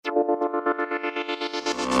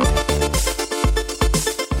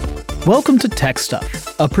Welcome to Tech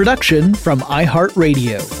Stuff, a production from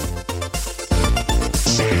iHeartRadio.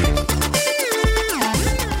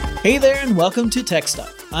 Hey there, and welcome to Tech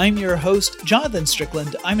Stuff. I'm your host, Jonathan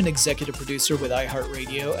Strickland. I'm an executive producer with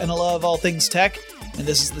iHeartRadio, and I love all things tech. And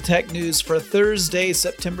this is the tech news for Thursday,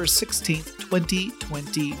 September 16th,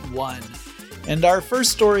 2021. And our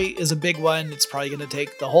first story is a big one. It's probably going to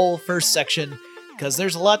take the whole first section because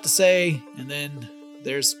there's a lot to say, and then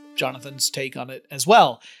there's Jonathan's take on it as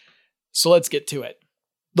well. So let's get to it.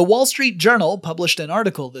 The Wall Street Journal published an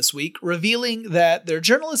article this week revealing that their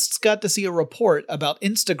journalists got to see a report about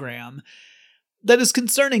Instagram that is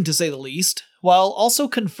concerning to say the least, while also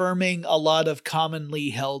confirming a lot of commonly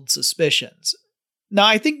held suspicions. Now,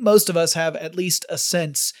 I think most of us have at least a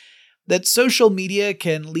sense that social media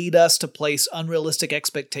can lead us to place unrealistic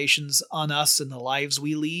expectations on us and the lives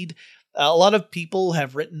we lead. A lot of people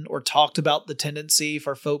have written or talked about the tendency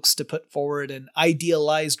for folks to put forward an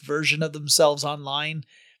idealized version of themselves online.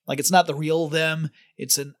 Like it's not the real them,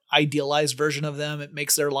 it's an idealized version of them. It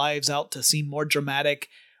makes their lives out to seem more dramatic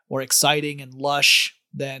or exciting and lush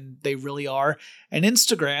than they really are. And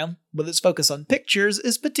Instagram, with its focus on pictures,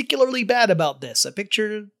 is particularly bad about this. A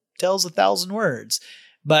picture tells 1,000 words.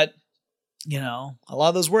 But, a lot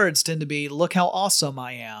of those words tend to be, look how awesome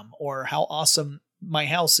I am, or how awesome my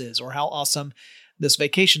house is, or how awesome this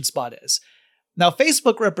vacation spot is. Now,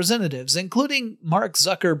 Facebook representatives, including Mark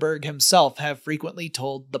Zuckerberg himself, have frequently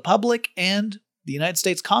told the public and the United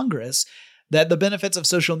States Congress that the benefits of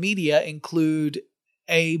social media include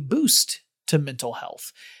a boost to mental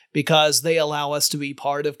health because they allow us to be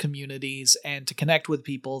part of communities and to connect with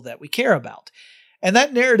people that we care about. And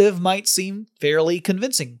that narrative might seem fairly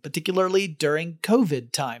convincing, particularly during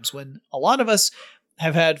COVID times when a lot of us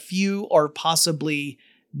have had few or possibly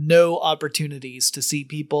no opportunities to see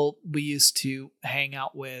people we used to hang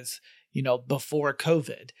out with, before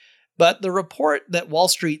COVID. But the report that Wall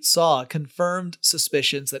Street saw confirmed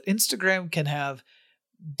suspicions that Instagram can have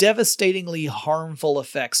devastatingly harmful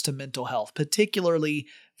effects to mental health, particularly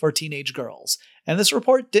for teenage girls. And this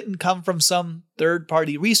report didn't come from some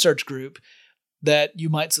third-party research group that you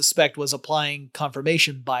might suspect was applying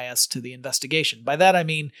confirmation bias to the investigation. By that I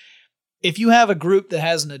mean, if you have a group that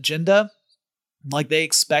has an agenda, like they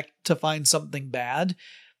expect to find something bad,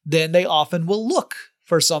 then they often will look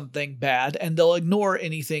for something bad and they'll ignore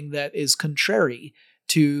anything that is contrary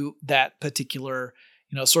to that particular,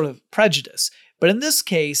 sort of prejudice. But in this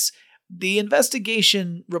case, the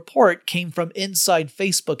investigation report came from inside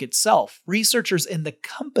Facebook itself. Researchers in the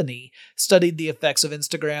company studied the effects of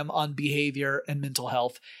Instagram on behavior and mental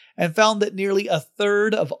health and found that nearly a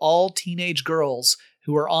third of all teenage girls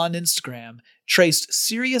who are on Instagram traced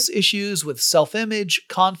serious issues with self-image,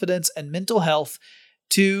 confidence, and mental health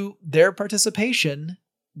to their participation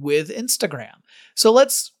with Instagram. So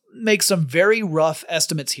let's make some very rough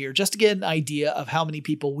estimates here just to get an idea of how many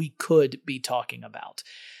people we could be talking about.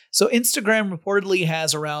 So Instagram reportedly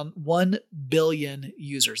has around 1 billion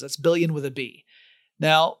users. That's billion with a B.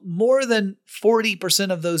 Now, more than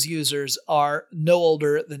 40% of those users are no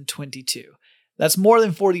older than 22. That's more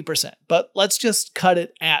than 40%, but let's just cut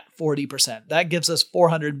it at 40%. That gives us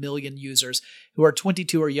 400 million users who are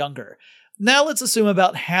 22 or younger. Now let's assume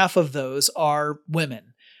about half of those are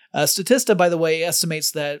women. Statista, by the way, estimates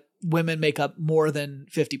that women make up more than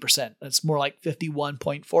 50%. That's more like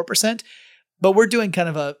 51.4%. But we're doing kind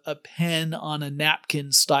of a pen on a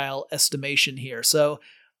napkin style estimation here. So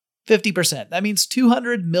 50%. That means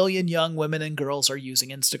 200 million young women and girls are using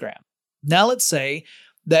Instagram. Now let's say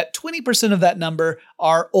that 20% of that number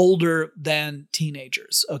are older than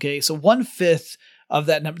teenagers. Okay, so 1/5 of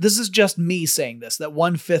that number, this is just me saying this, that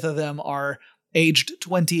 1/5 of them are aged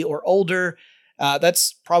 20 or older.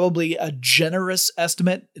 That's probably a generous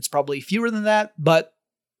estimate. It's probably fewer than that, but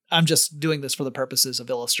I'm just doing this for the purposes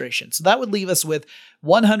of illustration. So that would leave us with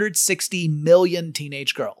 160 million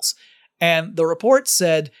teenage girls. And the report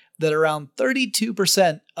said that around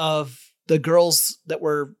 32% of the girls that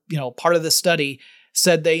were, part of the study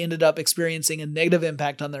said they ended up experiencing a negative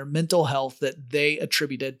impact on their mental health that they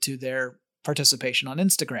attributed to their participation on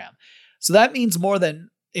Instagram. So that means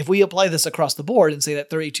if we apply this across the board and say that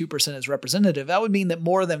 32% is representative, that would mean that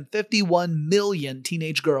more than 51 million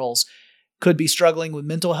teenage girls could be struggling with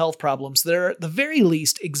mental health problems that are at the very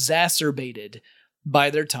least exacerbated by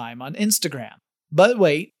their time on Instagram. But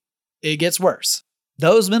wait, it gets worse.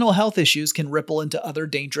 Those mental health issues can ripple into other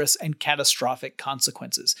dangerous and catastrophic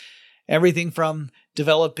consequences. Everything from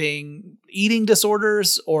developing eating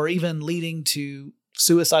disorders or even leading to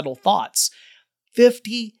suicidal thoughts.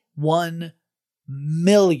 51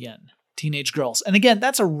 million teenage girls. And again,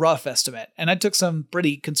 that's a rough estimate. And I took some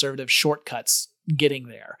pretty conservative shortcuts getting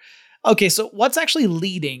there. Okay, so what's actually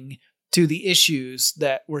leading to the issues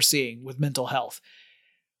that we're seeing with mental health?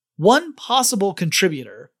 One possible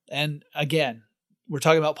contributor, and again, we're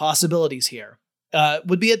talking about possibilities here,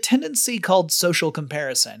 would be a tendency called social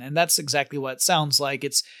comparison. And that's exactly what it sounds like.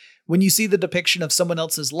 It's when you see the depiction of someone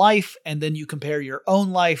else's life and then you compare your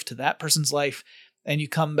own life to that person's life, and you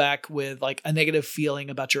come back with like a negative feeling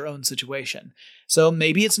about your own situation. So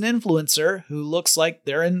maybe it's an influencer who looks like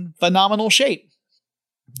they're in phenomenal shape.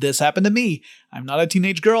 This happened to me. I'm not a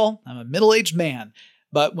teenage girl. I'm a middle-aged man.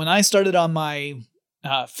 But when I started on my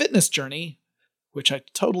fitness journey, which I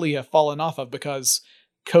totally have fallen off of because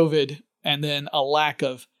COVID and then a lack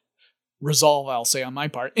of resolve, I'll say, on my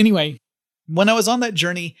part. Anyway, when I was on that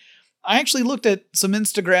journey, I actually looked at some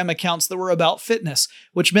Instagram accounts that were about fitness,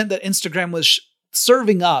 which meant that Instagram was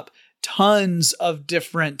serving up tons of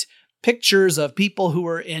different pictures of people who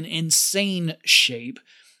were in insane shape.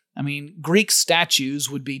 I mean, Greek statues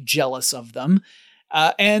would be jealous of them.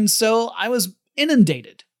 And so I was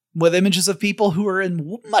inundated with images of people who were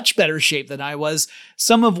in much better shape than I was,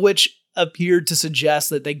 some of which appeared to suggest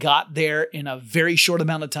that they got there in a very short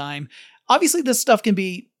amount of time. Obviously, this stuff can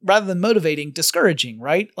be, rather than motivating, discouraging,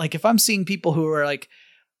 right? Like if I'm seeing people who are like,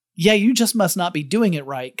 yeah, you just must not be doing it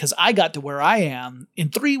right because I got to where I am in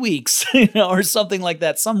 3 weeks, or something like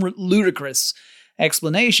that, some ludicrous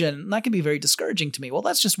explanation, that can be very discouraging to me. Well,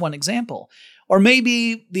 that's just one example. Or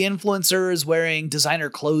maybe the influencer is wearing designer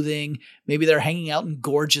clothing. Maybe they're hanging out in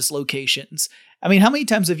gorgeous locations. I mean, how many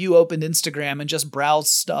times have you opened Instagram and just browsed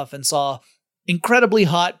stuff and saw incredibly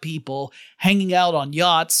hot people hanging out on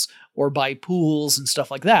yachts or by pools and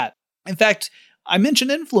stuff like that? In fact, I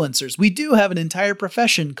mentioned influencers. We do have an entire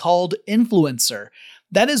profession called influencer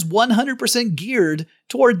that is 100% geared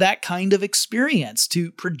toward that kind of experience,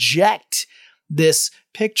 to project this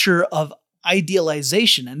picture of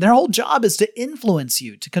idealization. And their whole job is to influence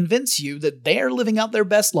you, to convince you that they're living out their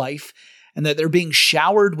best life and that they're being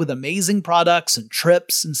showered with amazing products and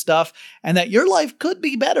trips and stuff, and that your life could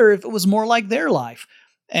be better if it was more like their life.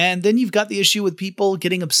 And then you've got the issue with people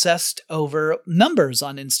getting obsessed over numbers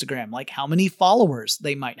on Instagram, like how many followers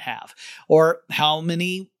they might have, or how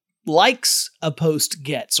many likes a post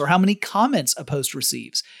gets, or how many comments a post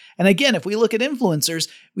receives. And again, if we look at influencers,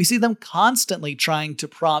 we see them constantly trying to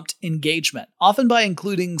prompt engagement, often by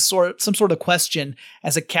including some sort of question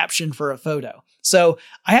as a caption for a photo. So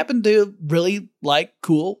I happen to really like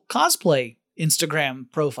cool cosplay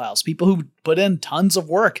Instagram profiles, people who put in tons of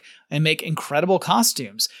work and make incredible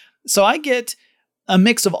costumes. So I get a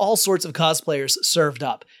mix of all sorts of cosplayers served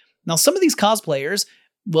up. Now, some of these cosplayers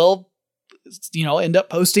will, end up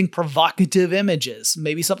posting provocative images,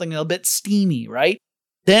 maybe something a bit steamy, right?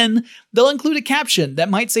 Then they'll include a caption that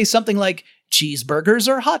might say something like cheeseburgers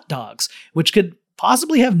or hot dogs, which could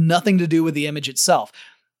possibly have nothing to do with the image itself.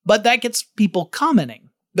 But that gets people commenting,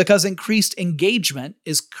 because increased engagement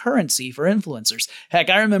is currency for influencers. Heck,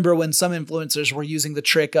 I remember when some influencers were using the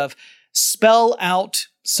trick of spell out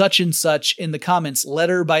such and such in the comments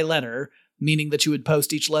letter by letter, meaning that you would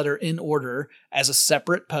post each letter in order as a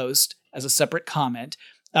separate post, as a separate comment,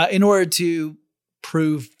 in order to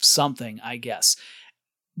prove something, I guess.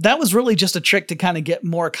 That was really just a trick to kind of get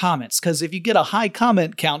more comments, because if you get a high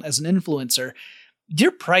comment count as an influencer,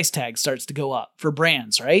 your price tag starts to go up for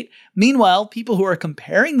brands, right? Meanwhile, people who are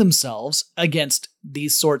comparing themselves against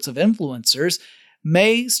these sorts of influencers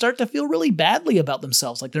may start to feel really badly about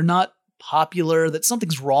themselves, like they're not popular, that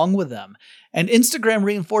something's wrong with them. And Instagram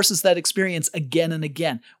reinforces that experience again and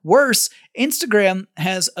again. Worse, Instagram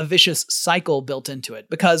has a vicious cycle built into it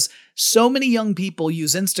because so many young people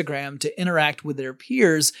use Instagram to interact with their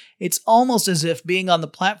peers. It's almost as if being on the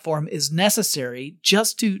platform is necessary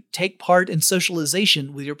just to take part in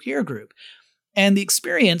socialization with your peer group. And the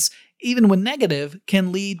experience, even when negative,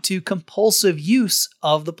 can lead to compulsive use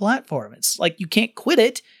of the platform. It's like you can't quit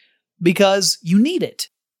it because you need it.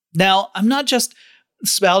 Now, I'm not just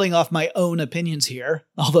spouting off my own opinions here,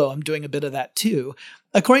 although I'm doing a bit of that too.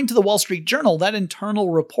 According to the Wall Street Journal, that internal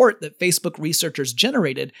report that Facebook researchers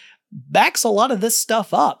generated backs a lot of this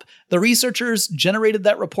stuff up. The researchers generated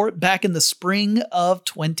that report back in the spring of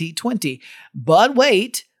 2020. But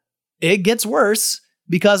wait, it gets worse,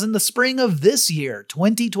 because in the spring of this year,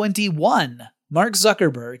 2021, Mark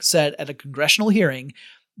Zuckerberg said at a congressional hearing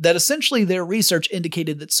that essentially their research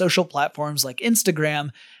indicated that social platforms like Instagram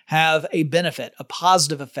have a benefit, a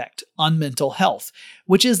positive effect on mental health,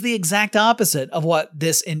 which is the exact opposite of what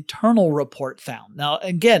this internal report found. Now,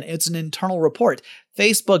 again, it's an internal report.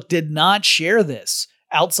 Facebook did not share this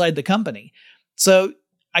outside the company. So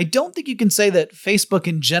I don't think you can say that Facebook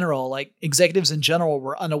in general, like executives in general,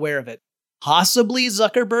 were unaware of it. Possibly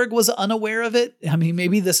Zuckerberg was unaware of it. I mean,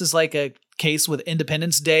 maybe this is like a case with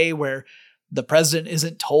Independence Day where the president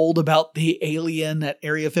isn't told about the alien at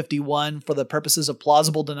Area 51 for the purposes of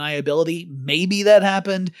plausible deniability. Maybe that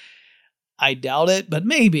happened. I doubt it, but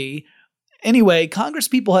maybe. Anyway, Congress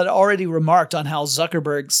people had already remarked on how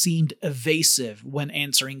Zuckerberg seemed evasive when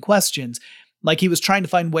answering questions, like he was trying to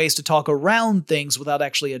find ways to talk around things without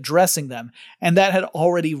actually addressing them, and that had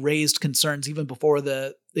already raised concerns even before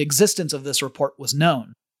the existence of this report was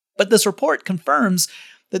known. But this report confirms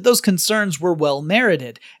that those concerns were well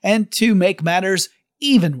merited, and to make matters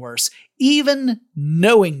even worse, even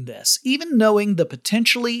knowing this, even knowing the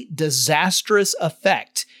potentially disastrous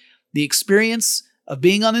effect the experience of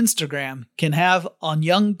being on Instagram can have on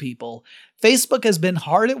young people, Facebook has been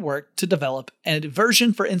hard at work to develop a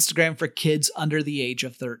version for Instagram for kids under the age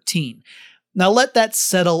of 13. Now let that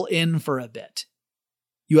settle in for a bit.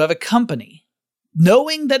 You have a company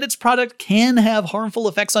knowing that its product can have harmful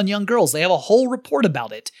effects on young girls. They have a whole report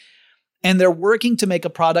about it, and they're working to make a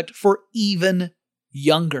product for even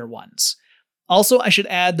younger ones. Also, I should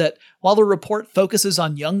add that while the report focuses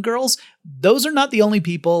on young girls, those are not the only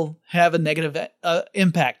people who have a negative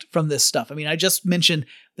impact from this stuff. I mean, I just mentioned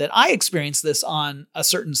that I experienced this on a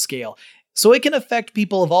certain scale. So it can affect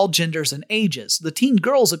people of all genders and ages. The teen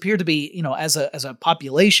girls appear to be, as a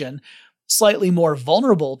population, slightly more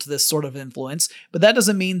vulnerable to this sort of influence, but that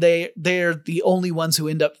doesn't mean they're the only ones who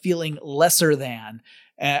end up feeling lesser than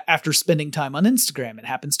after spending time on Instagram. It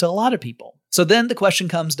happens to a lot of people. So then the question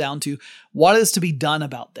comes down to what is to be done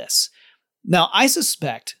about this? Now, I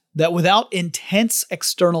suspect that without intense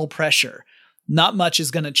external pressure, not much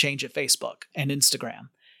is going to change at Facebook and Instagram.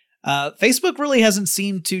 Facebook really hasn't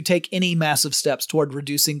seemed to take any massive steps toward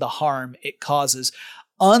reducing the harm it causes,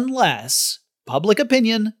 unless public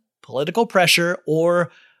opinion, political pressure,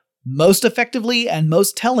 or most effectively and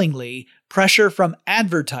most tellingly, pressure from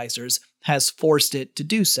advertisers has forced it to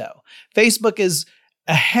do so. Facebook is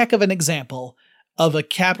a heck of an example of a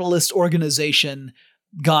capitalist organization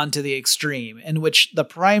gone to the extreme, in which the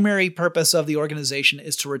primary purpose of the organization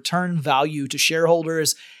is to return value to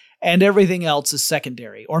shareholders and everything else is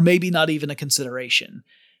secondary, or maybe not even a consideration.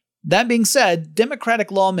 That being said,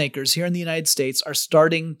 Democratic lawmakers here in the United States are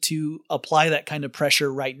starting to apply that kind of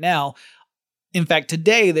pressure right now. In fact,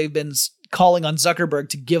 today they've been calling on Zuckerberg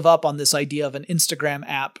to give up on this idea of an Instagram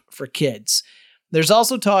app for kids. There's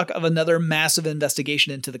also talk of another massive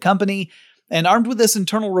investigation into the company, and armed with this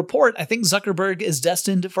internal report, I think Zuckerberg is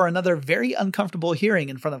destined for another very uncomfortable hearing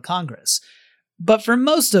in front of Congress. But for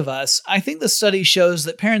most of us, I think the study shows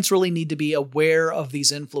that parents really need to be aware of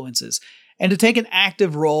these influences and to take an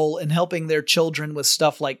active role in helping their children with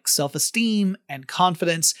stuff like self-esteem and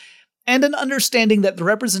confidence, and an understanding that the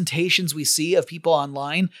representations we see of people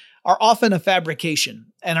online are often a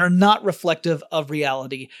fabrication and are not reflective of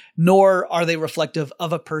reality, nor are they reflective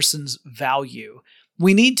of a person's value.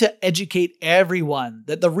 We need to educate everyone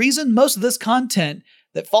that the reason most of this content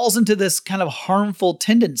that falls into this kind of harmful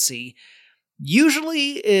tendency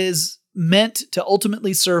usually is meant to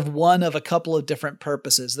ultimately serve one of a couple of different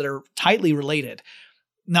purposes that are tightly related.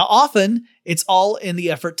 Now, often it's all in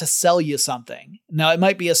the effort to sell you something. Now, it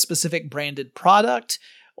might be a specific branded product,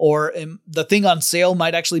 or the thing on sale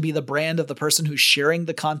might actually be the brand of the person who's sharing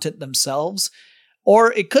the content themselves.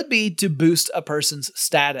 Or it could be to boost a person's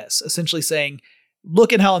status, essentially saying,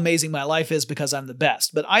 look at how amazing my life is because I'm the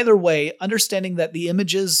best. But either way, understanding that the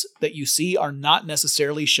images that you see are not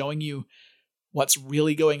necessarily showing you what's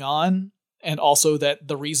really going on, and also that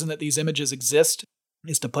the reason that these images exist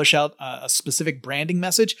is to push out a specific branding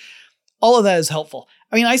message. All of that is helpful.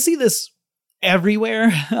 I mean, I see this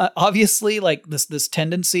everywhere. Obviously, like this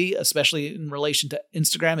tendency, especially in relation to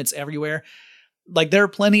Instagram, it's everywhere. Like there are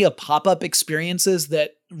plenty of pop-up experiences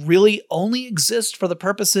that really only exist for the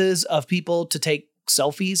purposes of people to take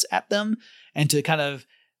selfies at them and to kind of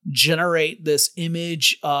generate this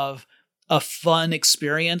image of a fun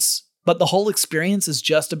experience. But the whole experience is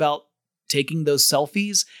just about taking those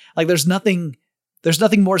selfies. Like there's nothing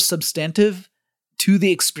more substantive to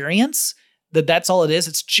the experience. That's all it is.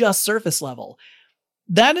 It's just surface level.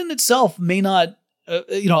 That in itself may not,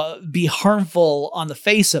 be harmful on the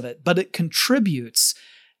face of it, but it contributes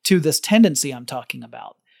to this tendency I'm talking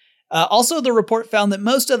about. Also, the report found that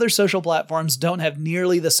most other social platforms don't have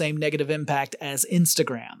nearly the same negative impact as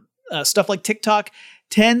Instagram. Stuff like TikTok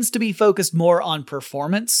tends to be focused more on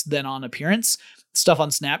performance than on appearance. Stuff on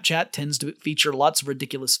Snapchat tends to feature lots of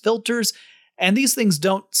ridiculous filters, and these things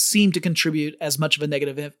don't seem to contribute as much of a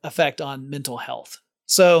negative effect on mental health.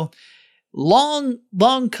 So, long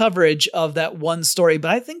coverage of that one story,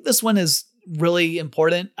 but I think this one is really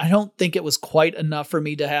important. I don't think it was quite enough for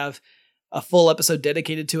me to have a full episode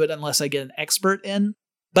dedicated to it unless I get an expert in.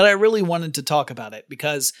 But I really wanted to talk about it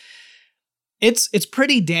because it's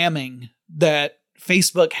pretty damning that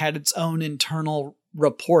Facebook had its own internal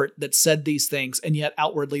report that said these things, and yet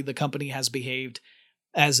outwardly the company has behaved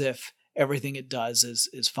as if everything it does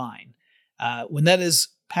is fine, when that is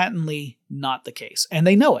patently not the case. And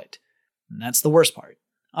they know it. And that's the worst part.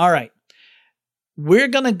 All right. We're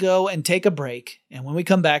going to go and take a break. And when we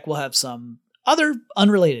come back, we'll have some other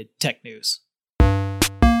unrelated tech news.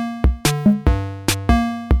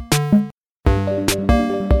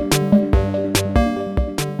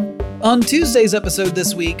 On Tuesday's episode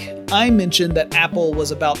this week, I mentioned that Apple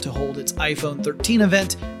was about to hold its iPhone 13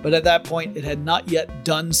 event, but at that point it had not yet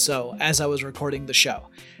done so as I was recording the show.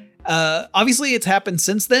 Obviously, it's happened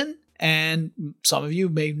since then, and some of you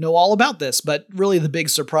may know all about this, but really the big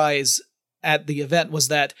surprise at the event was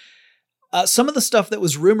that some of the stuff that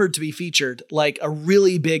was rumored to be featured, like a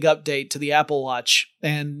really big update to the Apple Watch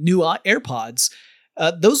and new AirPods,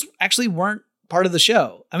 those actually weren't part of the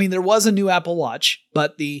show. I mean, there was a new Apple Watch,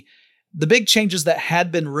 but the big changes that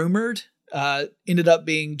had been rumored ended up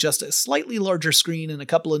being just a slightly larger screen and a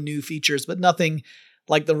couple of new features, but nothing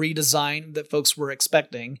like the redesign that folks were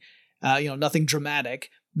expecting. Nothing dramatic.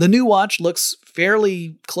 The new watch looks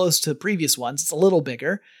fairly close to previous ones. It's a little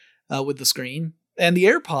bigger with the screen. And the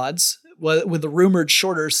AirPods, with the rumored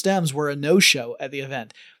shorter stems, were a no-show at the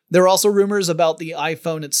event. There were also rumors about the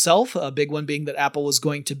iPhone itself, a big one being that Apple was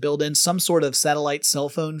going to build in some sort of satellite cell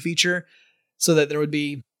phone feature so that there would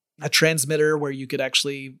be a transmitter where you could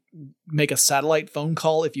actually make a satellite phone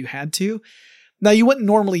call if you had to. Now, you wouldn't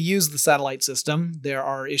normally use the satellite system. There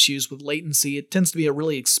are issues with latency. It tends to be a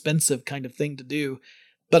really expensive kind of thing to do.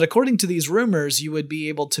 But according to these rumors, you would be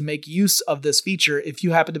able to make use of this feature if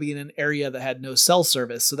you happen to be in an area that had no cell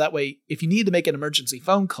service. So that way, if you need to make an emergency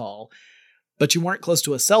phone call, but you weren't close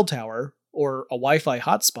to a cell tower or a Wi-Fi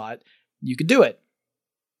hotspot, you could do it.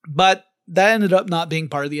 But that ended up not being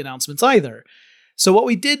part of the announcements either. So what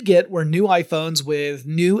we did get were new iPhones with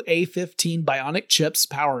new A15 Bionic chips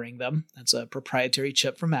powering them. That's a proprietary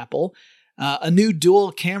chip from Apple. A new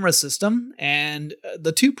dual camera system, and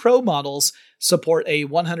the two Pro models support a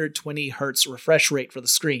 120 hertz refresh rate for the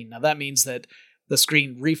screen. Now that means that the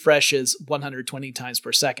screen refreshes 120 times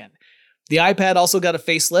per second. The iPad also got a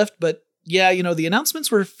facelift, but yeah, the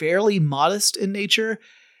announcements were fairly modest in nature.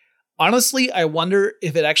 Honestly, I wonder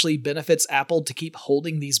if it actually benefits Apple to keep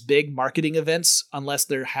holding these big marketing events unless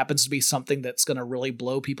there happens to be something that's going to really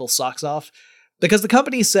blow people's socks off. Because the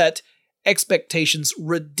company set expectations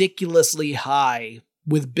ridiculously high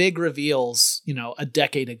with big reveals, a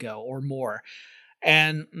decade ago or more.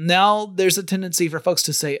 And now there's a tendency for folks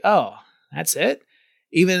to say, oh, that's it?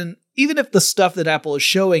 Even if the stuff that Apple is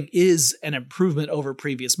showing is an improvement over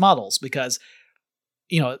previous models, because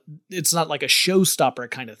it's not like a showstopper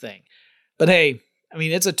kind of thing. But hey,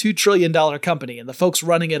 it's a $2 trillion company and the folks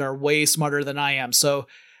running it are way smarter than I am. So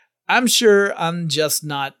I'm sure I'm just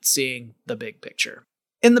not seeing the big picture.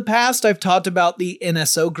 In the past, I've talked about the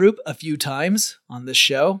NSO Group a few times on this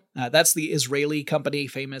show. That's the Israeli company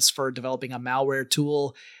famous for developing a malware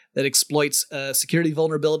tool that exploits security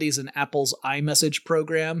vulnerabilities in Apple's iMessage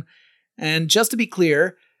program. And just to be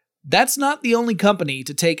clear, that's not the only company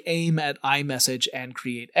to take aim at iMessage and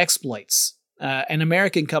create exploits. An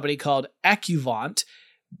American company called Accuvant,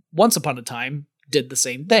 once upon a time, did the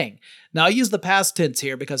same thing. Now, I use the past tense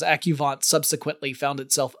here because Accuvant subsequently found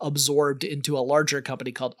itself absorbed into a larger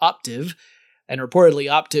company called Optiv, and reportedly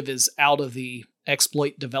Optiv is out of the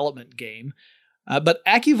exploit development game. But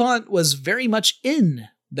Accuvant was very much in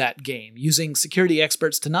that game, using security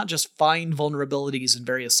experts to not just find vulnerabilities in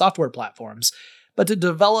various software platforms, but to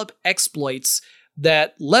develop exploits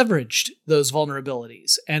that leveraged those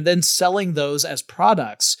vulnerabilities and then selling those as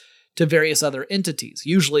products to various other entities,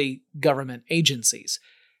 usually government agencies.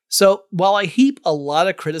 So while I heap a lot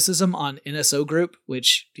of criticism on NSO Group,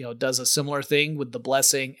 which does a similar thing with the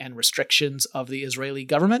blessing and restrictions of the Israeli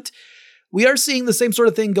government, we are seeing the same sort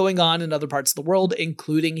of thing going on in other parts of the world,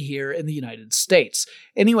 including here in the United States.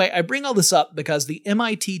 Anyway, I bring all this up because the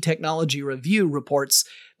MIT Technology Review reports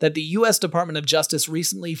that the U.S. Department of Justice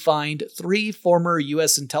recently fined 3 former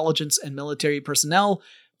U.S. intelligence and military personnel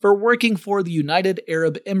for working for the United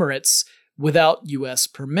Arab Emirates without U.S.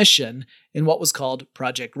 permission in what was called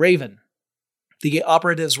Project Raven. The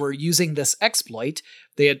operatives were using this exploit.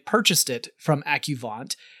 They had purchased it from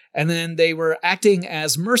Accuvant, and then they were acting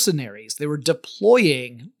as mercenaries. They were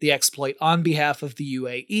deploying the exploit on behalf of the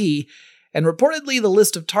UAE, and reportedly the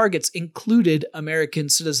list of targets included American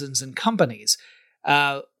citizens and companies.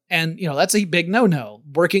 That's a big no-no,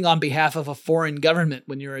 working on behalf of a foreign government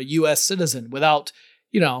when you're a U.S. citizen without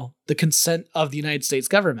the consent of the United States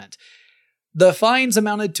government. The fines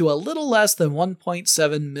amounted to a little less than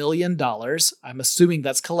 $1.7 million. I'm assuming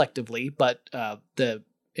that's collectively, but the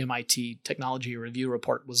MIT Technology Review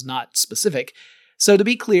report was not specific. So to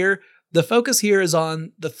be clear, the focus here is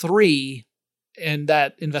on the three in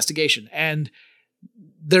that investigation, and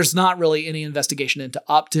there's not really any investigation into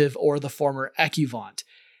Optiv or the former Accuvant.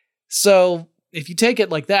 So if you take it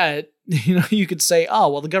like that, you could say, oh,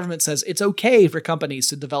 well, the government says it's okay for companies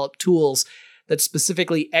to develop tools that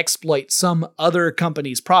specifically exploit some other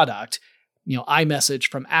company's product, iMessage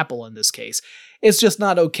from Apple in this case. It's just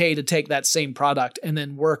not okay to take that same product and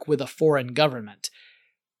then work with a foreign government.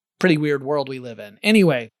 Pretty weird world we live in.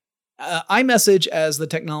 Anyway, iMessage, as the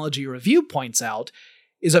Technology Review points out,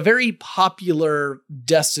 is a very popular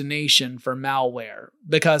destination for malware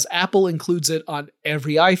because Apple includes it on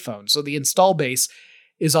every iPhone. So the install base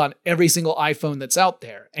is on every single iPhone that's out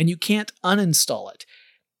there, and you can't uninstall it.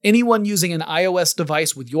 Anyone using an iOS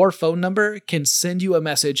device with your phone number can send you a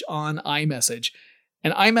message on iMessage,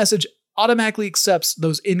 and iMessage automatically accepts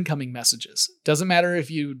those incoming messages. Doesn't matter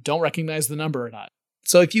if you don't recognize the number or not.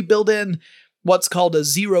 So if you build in what's called a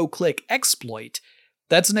zero-click exploit,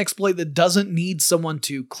 that's an exploit that doesn't need someone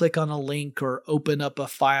to click on a link or open up a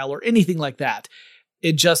file or anything like that.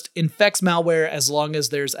 It just infects malware as long as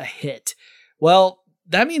there's a hit. Well,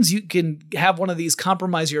 that means you can have one of these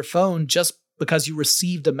compromise your phone just because you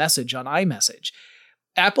received a message on iMessage.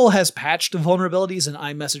 Apple has patched vulnerabilities in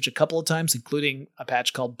iMessage a couple of times, including a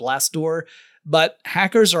patch called Blastdoor, but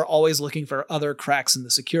hackers are always looking for other cracks in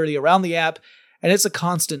the security around the app, and it's a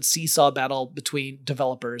constant seesaw battle between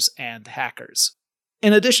developers and hackers.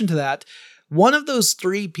 In addition to that, one of those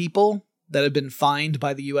three people that have been fined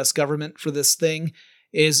by the US government for this thing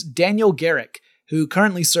is Daniel Garrick, who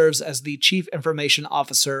currently serves as the Chief Information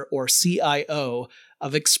Officer, or CIO,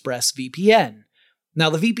 of ExpressVPN. Now,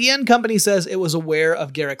 the VPN company says it was aware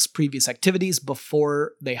of Garrick's previous activities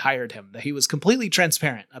before they hired him, that he was completely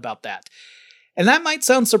transparent about that. And that might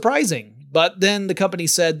sound surprising, but then the company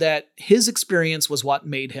said that his experience was what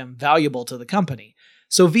made him valuable to the company.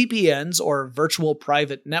 So VPNs, or virtual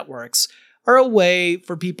private networks, are a way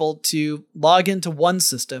for people to log into one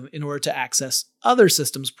system in order to access other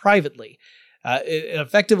systems privately.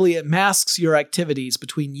 It masks your activities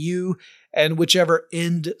between you and whichever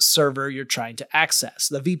end server you're trying to access.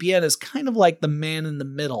 The VPN is kind of like the man in the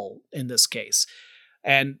middle in this case.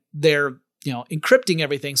 And they're, encrypting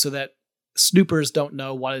everything so that snoopers don't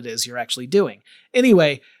know what it is you're actually doing.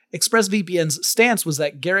 Anyway, ExpressVPN's stance was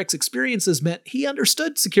that Garrick's experiences meant he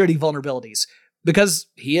understood security vulnerabilities because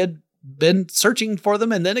he had been searching for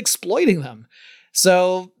them and then exploiting them.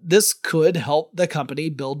 So this could help the company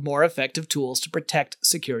build more effective tools to protect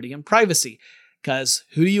security and privacy. Because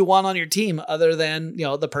who do you want on your team other than,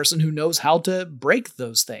 the person who knows how to break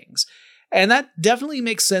those things? And that definitely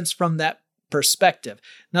makes sense from that perspective.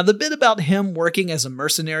 Now, the bit about him working as a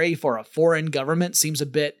mercenary for a foreign government seems a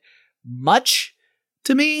bit much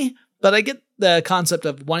to me, but I get the concept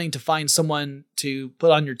of wanting to find someone to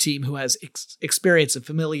put on your team who has experience and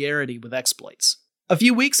familiarity with exploits. A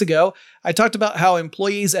few weeks ago, I talked about how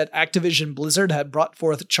employees at Activision Blizzard had brought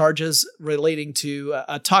forth charges relating to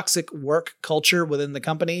a toxic work culture within the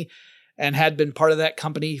company and had been part of that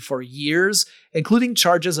company for years, including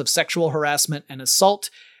charges of sexual harassment and assault,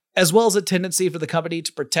 as well as a tendency for the company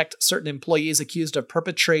to protect certain employees accused of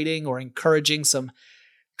perpetrating or encouraging some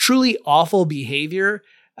truly awful behavior.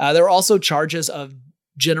 There were also charges of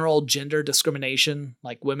general gender discrimination,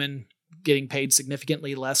 like women getting paid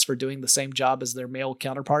significantly less for doing the same job as their male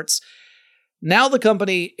counterparts. Now the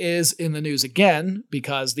company is in the news again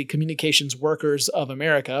because the Communications Workers of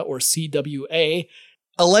America, or CWA,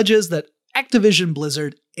 alleges that Activision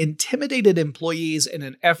Blizzard intimidated employees in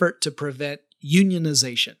an effort to prevent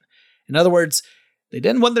unionization. In other words, they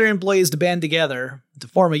didn't want their employees to band together to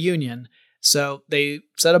form a union, so they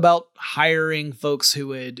set about hiring folks who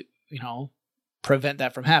would, prevent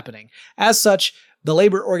that from happening. As such, the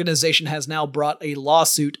labor organization has now brought a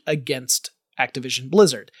lawsuit against Activision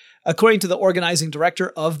Blizzard. According to the organizing director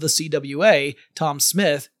of the CWA, Tom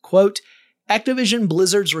Smith, quote, Activision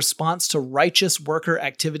Blizzard's response to righteous worker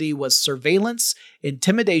activity was surveillance,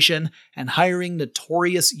 intimidation, and hiring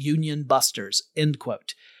notorious union busters, end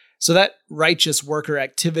quote. So that righteous worker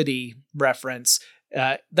activity reference,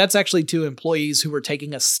 that's actually to employees who were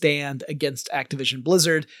taking a stand against Activision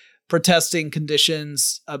Blizzard, protesting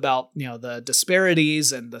conditions about, the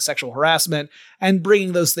disparities and the sexual harassment, and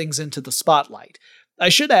bringing those things into the spotlight. I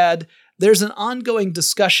should add, there's an ongoing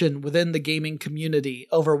discussion within the gaming community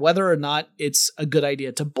over whether or not it's a good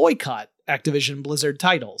idea to boycott Activision Blizzard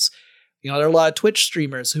titles. There are a lot of Twitch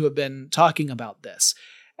streamers who have been talking about this.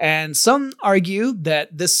 And some argue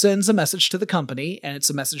that this sends a message to the company, and it's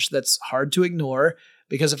a message that's hard to ignore,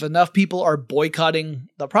 because if enough people are boycotting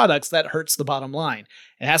the products, that hurts the bottom line.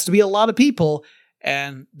 It has to be a lot of people,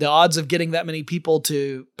 and the odds of getting that many people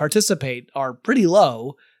to participate are pretty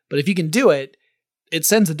low. But if you can do it, it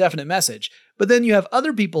sends a definite message. But then you have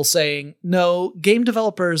other people saying, no, game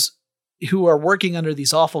developers who are working under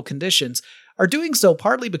these awful conditions are doing so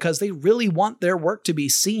partly because they really want their work to be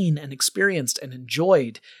seen and experienced and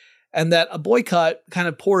enjoyed, and that a boycott kind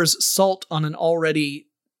of pours salt on an already,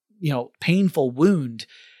 painful wound.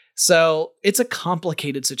 So it's a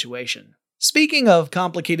complicated situation. Speaking of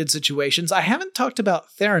complicated situations, I haven't talked about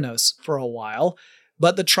Theranos for a while,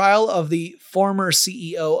 but the trial of the former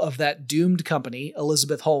CEO of that doomed company,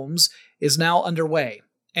 Elizabeth Holmes, is now underway.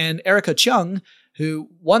 And Erica Chung, who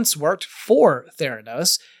once worked for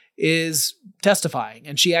Theranos, is testifying.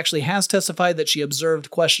 And she actually has testified that she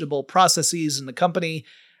observed questionable processes in the company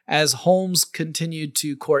as Holmes continued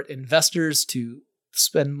to court investors to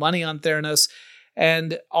spend money on Theranos,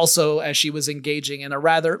 and also as she was engaging in a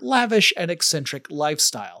rather lavish and eccentric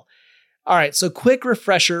lifestyle. All right, so quick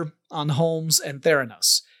refresher on Holmes and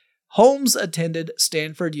Theranos. Holmes attended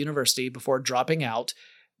Stanford University before dropping out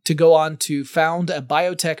to go on to found a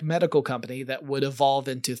biotech medical company that would evolve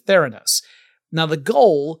into Theranos. Now, the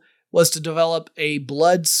goal was to develop a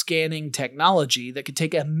blood scanning technology that could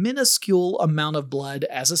take a minuscule amount of blood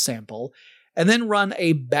as a sample and then run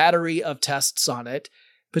a battery of tests on it,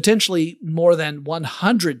 potentially more than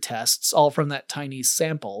 100 tests, all from that tiny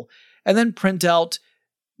sample, and then print out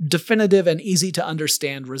definitive and easy to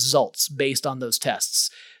understand results based on those tests.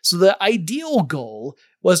 So the ideal goal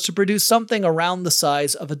was to produce something around the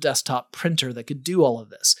size of a desktop printer that could do all of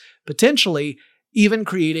this, potentially even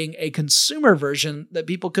creating a consumer version that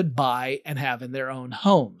people could buy and have in their own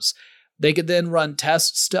homes. They could then run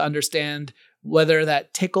tests to understand whether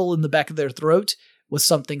that tickle in the back of their throat was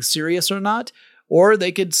something serious or not, or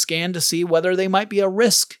they could scan to see whether they might be a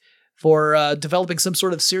risk for developing some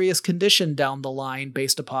sort of serious condition down the line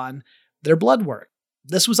based upon their blood work.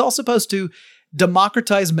 This was all supposed to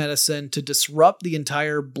democratize medicine, to disrupt the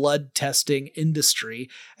entire blood testing industry,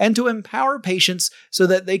 and to empower patients so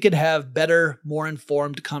that they could have better, more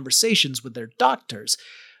informed conversations with their doctors.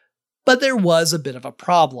 But there was a bit of a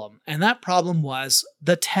problem, and that problem was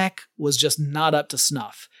the tech was just not up to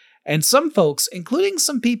snuff. And some folks, including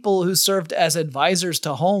some people who served as advisors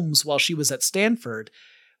to Holmes while she was at Stanford,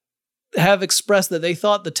 have expressed that they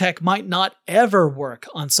thought the tech might not ever work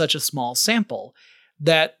on such a small sample,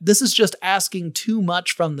 that this is just asking too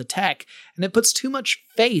much from the tech, and it puts too much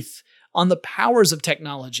faith on the powers of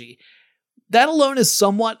technology. That alone is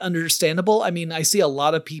somewhat understandable. I mean, I see a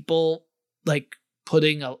lot of people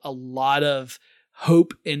putting a lot of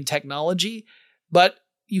hope in technology, but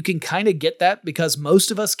you can kind of get that because most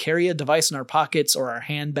of us carry a device in our pockets or our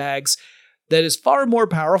handbags that is far more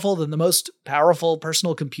powerful than the most powerful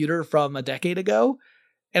personal computer from a decade ago.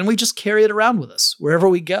 And we just carry it around with us wherever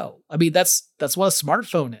we go. I mean, that's what a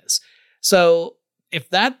smartphone is. So if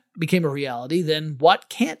that became a reality, then what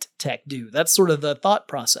can't tech do? That's sort of the thought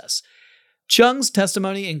process. Chung's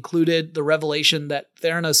testimony included the revelation that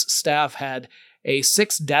Theranos staff had a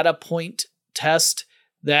 6 data point test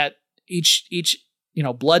that each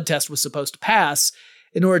blood test was supposed to pass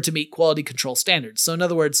in order to meet quality control standards. So in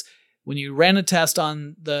other words, when you ran a test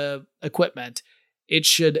on the equipment, it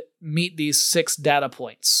should meet these 6 data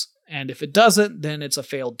points. And if it doesn't, then it's a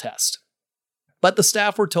failed test. But the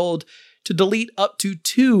staff were told to delete up to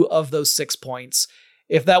 2 of those 6 points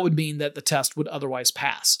if that would mean that the test would otherwise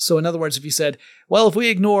pass. So in other words, if you said, well, if we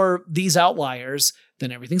ignore these outliers,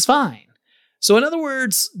 then everything's fine. So in other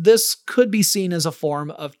words, this could be seen as a form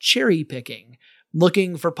of cherry picking,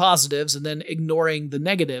 looking for positives and then ignoring the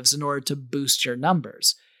negatives in order to boost your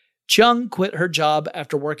numbers. Chung quit her job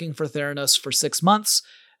after working for Theranos for 6 months,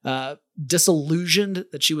 disillusioned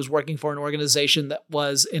that she was working for an organization that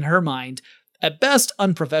was, in her mind, at best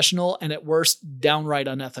unprofessional and at worst downright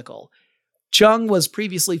unethical. Chung was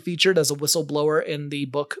previously featured as a whistleblower in the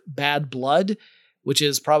book Bad Blood, which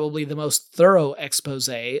is probably the most thorough expose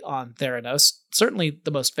on Theranos, certainly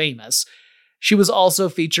the most famous. She was also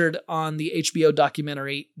featured on the HBO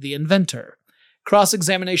documentary The Inventor.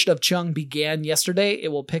 Cross-examination of Chung began yesterday. It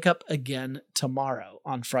will pick up again tomorrow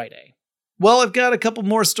on Friday. Well, I've got a couple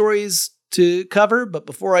more stories to cover, but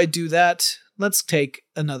before I do that, let's take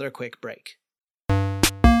another quick break.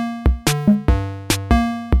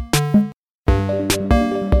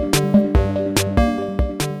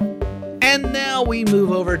 And now we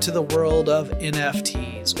move over to the world of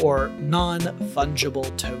NFTs, or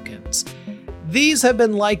non-fungible tokens. These have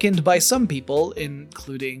been likened by some people,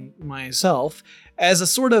 including myself, as a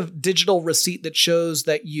sort of digital receipt that shows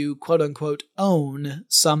that you quote-unquote own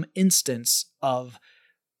some instance of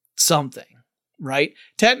something, right?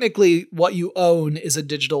 Technically, what you own is a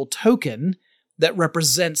digital token that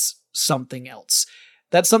represents something else.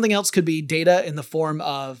 That something else could be data in the form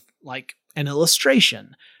of like an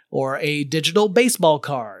illustration, or a digital baseball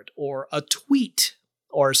card, or a tweet,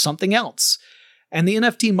 or something else. And the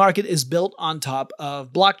NFT market is built on top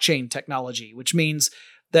of blockchain technology, which means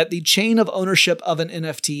that the chain of ownership of an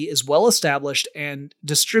NFT is well established and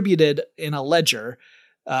distributed in a ledger.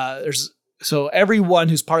 So everyone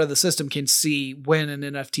who's part of the system can see when an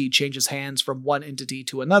NFT changes hands from one entity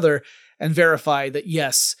to another and verify that,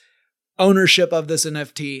 yes, ownership of this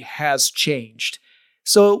NFT has changed.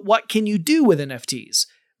 So what can you do with NFTs?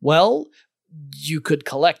 Well, you could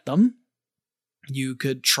collect them. You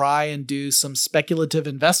could try and do some speculative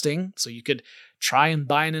investing. So you could try and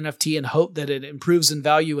buy an NFT and hope that it improves in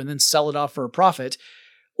value and then sell it off for a profit.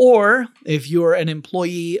 Or if you're an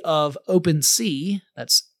employee of OpenSea,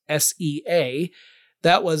 that's SEA,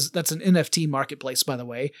 that's an NFT marketplace, by the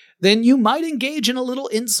way, then you might engage in a little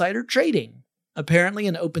insider trading. Apparently,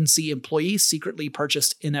 an OpenSea employee secretly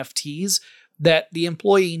purchased NFTs that the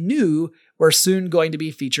employee knew were soon going to be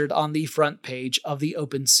featured on the front page of the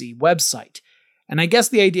OpenSea website. And I guess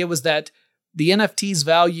the idea was that the NFT's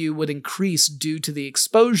value would increase due to the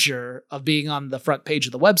exposure of being on the front page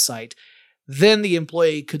of the website. Then the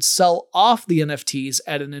employee could sell off the NFTs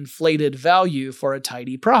at an inflated value for a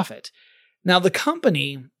tidy profit. Now, the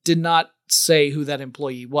company did not say who that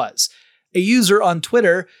employee was. A user on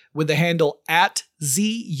Twitter with the handle @ZUWUTV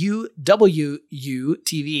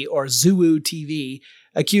or ZuWuTV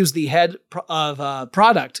accused the head of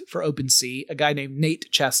product for OpenSea, a guy named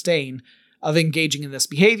Nate Chastain, of engaging in this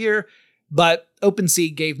behavior, but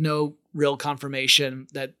OpenSea gave no real confirmation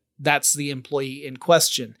that that's the employee in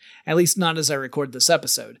question, at least not as I record this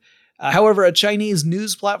episode. However, a Chinese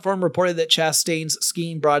news platform reported that Chastain's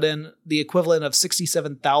scheme brought in the equivalent of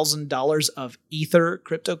 $67,000 of Ether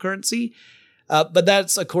cryptocurrency, but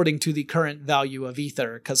that's according to the current value of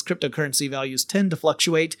Ether, because cryptocurrency values tend to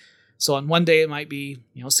fluctuate. So on one day it might be,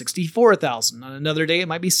 64,000. On another day it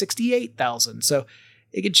might be 68,000. So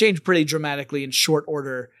it can change pretty dramatically in short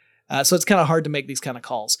order. So it's kind of hard to make these kind of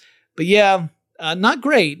calls. But yeah, not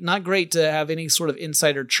great. Not great to have any sort of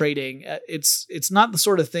insider trading. It's not the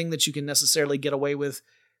sort of thing that you can necessarily get away with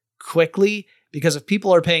quickly, because if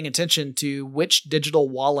people are paying attention to which digital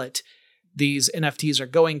wallet these NFTs are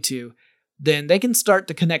going to, then they can start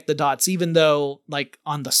to connect the dots, even though, like,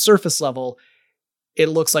 on the surface level, it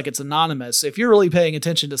looks like it's anonymous. If you're really paying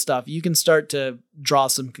attention to stuff, you can start to draw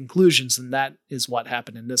some conclusions, and that is what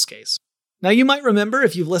happened in this case. Now, you might remember,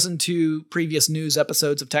 if you've listened to previous news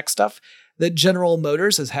episodes of Tech Stuff, that General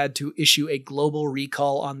Motors has had to issue a global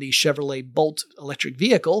recall on the Chevrolet Bolt electric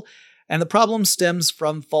vehicle, and the problem stems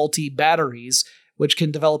from faulty batteries, which can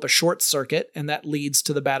develop a short circuit, and that leads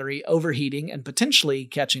to the battery overheating and potentially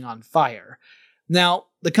catching on fire. Now,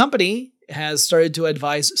 the company has started to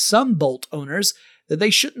advise some Bolt owners that they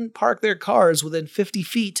shouldn't park their cars within 50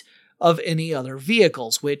 feet of any other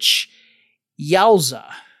vehicles, which, yowza.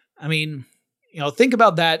 I mean, think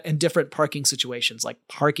about that in different parking situations, like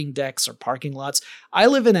parking decks or parking lots. I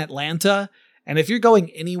live in Atlanta, and if you're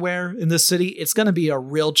going anywhere in this city, it's going to be a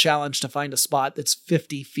real challenge to find a spot that's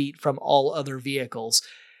 50 feet from all other vehicles.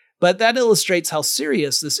 But that illustrates how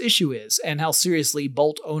serious this issue is and how seriously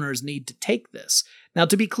Bolt owners need to take this. Now,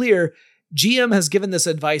 to be clear, GM has given this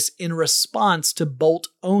advice in response to Bolt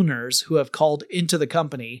owners who have called into the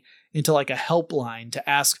company, into like a helpline, to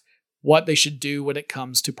ask what they should do when it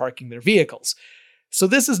comes to parking their vehicles. So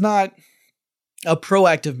this is not a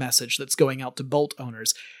proactive message that's going out to Bolt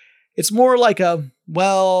owners. It's more like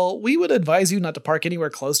we would advise you not to park anywhere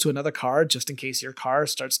close to another car just in case your car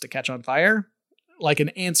starts to catch on fire, like an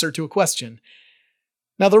answer to a question.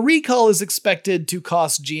 Now, the recall is expected to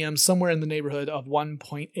cost GM somewhere in the neighborhood of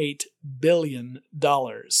 $1.8 billion.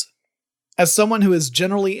 As someone who is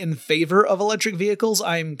generally in favor of electric vehicles,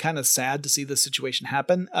 I'm kind of sad to see this situation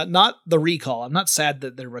happen. Not the recall. I'm not sad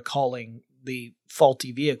that they're recalling the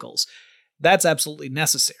faulty vehicles. That's absolutely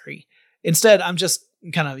necessary. Instead, I'm just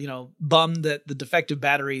kind of, bummed that the defective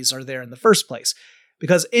batteries are there in the first place,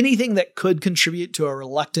 because anything that could contribute to a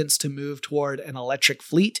reluctance to move toward an electric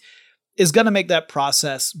fleet is going to make that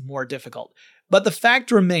process more difficult. But the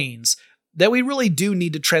fact remains that we really do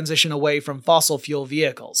need to transition away from fossil fuel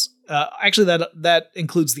vehicles. Actually, that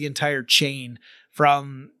includes the entire chain,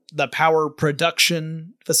 from the power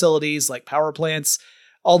production facilities like power plants,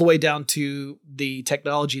 all the way down to the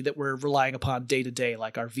technology that we're relying upon day to day,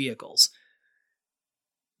 like our vehicles.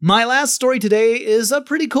 My last story today is a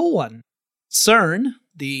pretty cool one. CERN,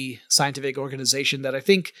 the scientific organization that I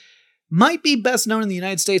think might be best known in the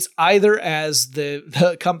United States either as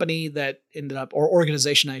the company that ended up, or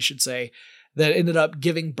organization I should say, that ended up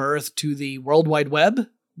giving birth to the World Wide Web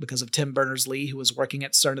because of Tim Berners-Lee, who was working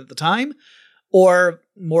at CERN at the time, or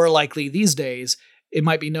more likely these days, it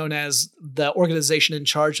might be known as the organization in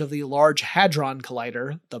charge of the Large Hadron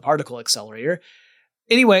Collider, the particle accelerator.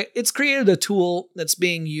 Anyway, it's created a tool that's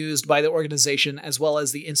being used by the organization as well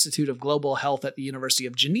as the Institute of Global Health at the University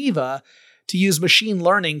of Geneva to use machine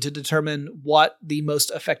learning to determine what the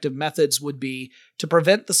most effective methods would be to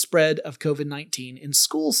prevent the spread of COVID-19 in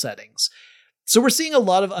school settings. So we're seeing a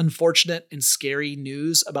lot of unfortunate and scary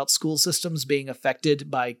news about school systems being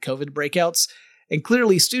affected by COVID breakouts, and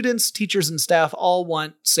clearly students, teachers, and staff all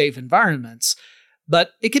want safe environments,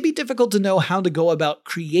 but it can be difficult to know how to go about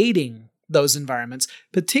creating those environments,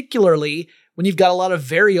 particularly when you've got a lot of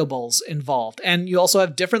variables involved, and you also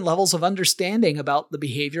have different levels of understanding about the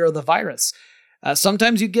behavior of the virus.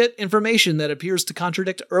 Sometimes you get information that appears to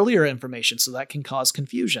contradict earlier information, so that can cause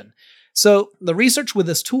confusion. So the research with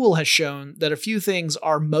this tool has shown that a few things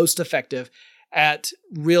are most effective at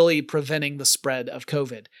really preventing the spread of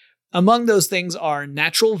COVID. Among those things are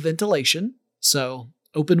natural ventilation, so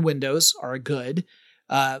open windows are good.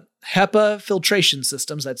 HEPA filtration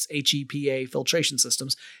systems, that's HEPA filtration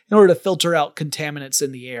systems, in order to filter out contaminants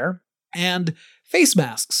in the air. And face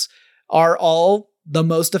masks are all the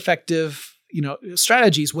most effective,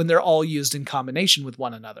 strategies when they're all used in combination with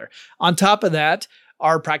one another. On top of that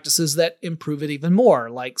are practices that improve it even more,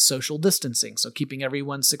 like social distancing, so keeping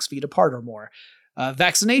everyone 6 feet apart or more.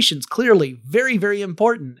 Vaccinations, clearly very, very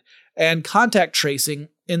important. And contact tracing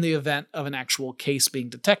in the event of an actual case being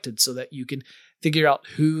detected so that you can figure out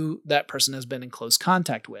who that person has been in close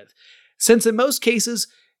contact with. Since in most cases,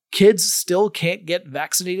 kids still can't get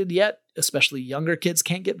vaccinated yet, especially younger kids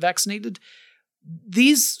can't get vaccinated,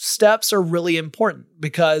 these steps are really important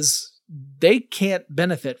because they can't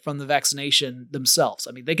benefit from the vaccination themselves.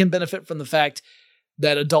 I mean, they can benefit from the fact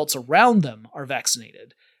that adults around them are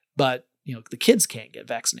vaccinated, but the kids can't get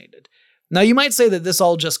vaccinated. Now, you might say that this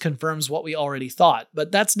all just confirms what we already thought,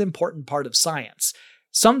 but that's an important part of science.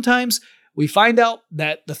 Sometimes we find out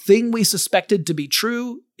that the thing we suspected to be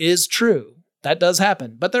true is true. That does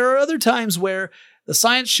happen. But there are other times where the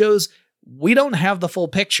science shows we don't have the full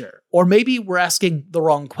picture, or maybe we're asking the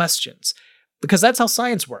wrong questions, because that's how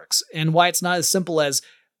science works and why it's not as simple as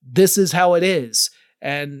this is how it is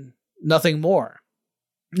and nothing more.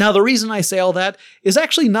 Now, the reason I say all that is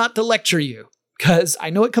actually not to lecture you, because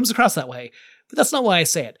I know it comes across that way, but that's not why I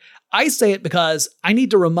say it. I say it because I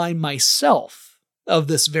need to remind myself of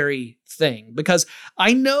this very thing, because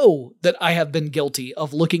I know that I have been guilty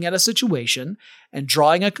of looking at a situation and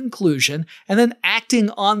drawing a conclusion and then acting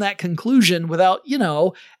on that conclusion without,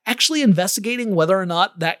 actually investigating whether or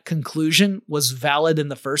not that conclusion was valid in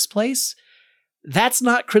the first place. That's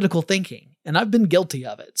not critical thinking, and I've been guilty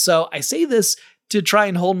of it. So I say this to try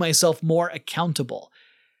and hold myself more accountable.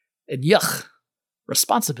 And yuck,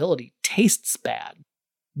 responsibility tastes bad.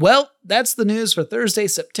 Well, that's the news for Thursday,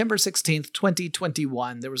 September 16th,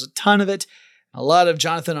 2021. There was a ton of it, a lot of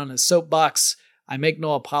Jonathan on his soapbox. I make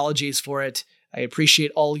no apologies for it. I appreciate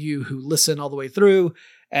all you who listen all the way through,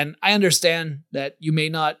 and I understand that you may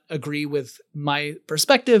not agree with my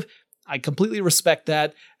perspective. I completely respect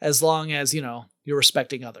that as long as, you're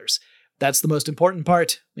respecting others. That's the most important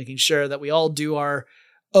part, making sure that we all do our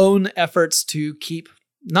own efforts to keep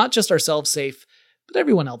not just ourselves safe, but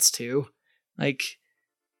everyone else too.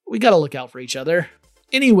 We gotta look out for each other.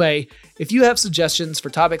 Anyway, if you have suggestions for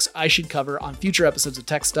topics I should cover on future episodes of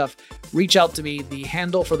Tech Stuff, reach out to me. The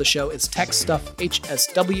handle for the show is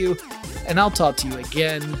TechStuffHSW, and I'll talk to you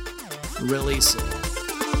again really soon.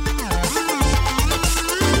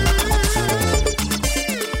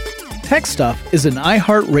 Tech Stuff is an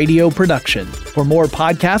iHeartRadio production. For more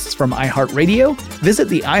podcasts from iHeartRadio, visit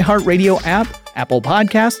the iHeartRadio app, Apple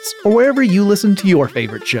Podcasts, or wherever you listen to your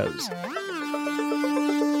favorite shows.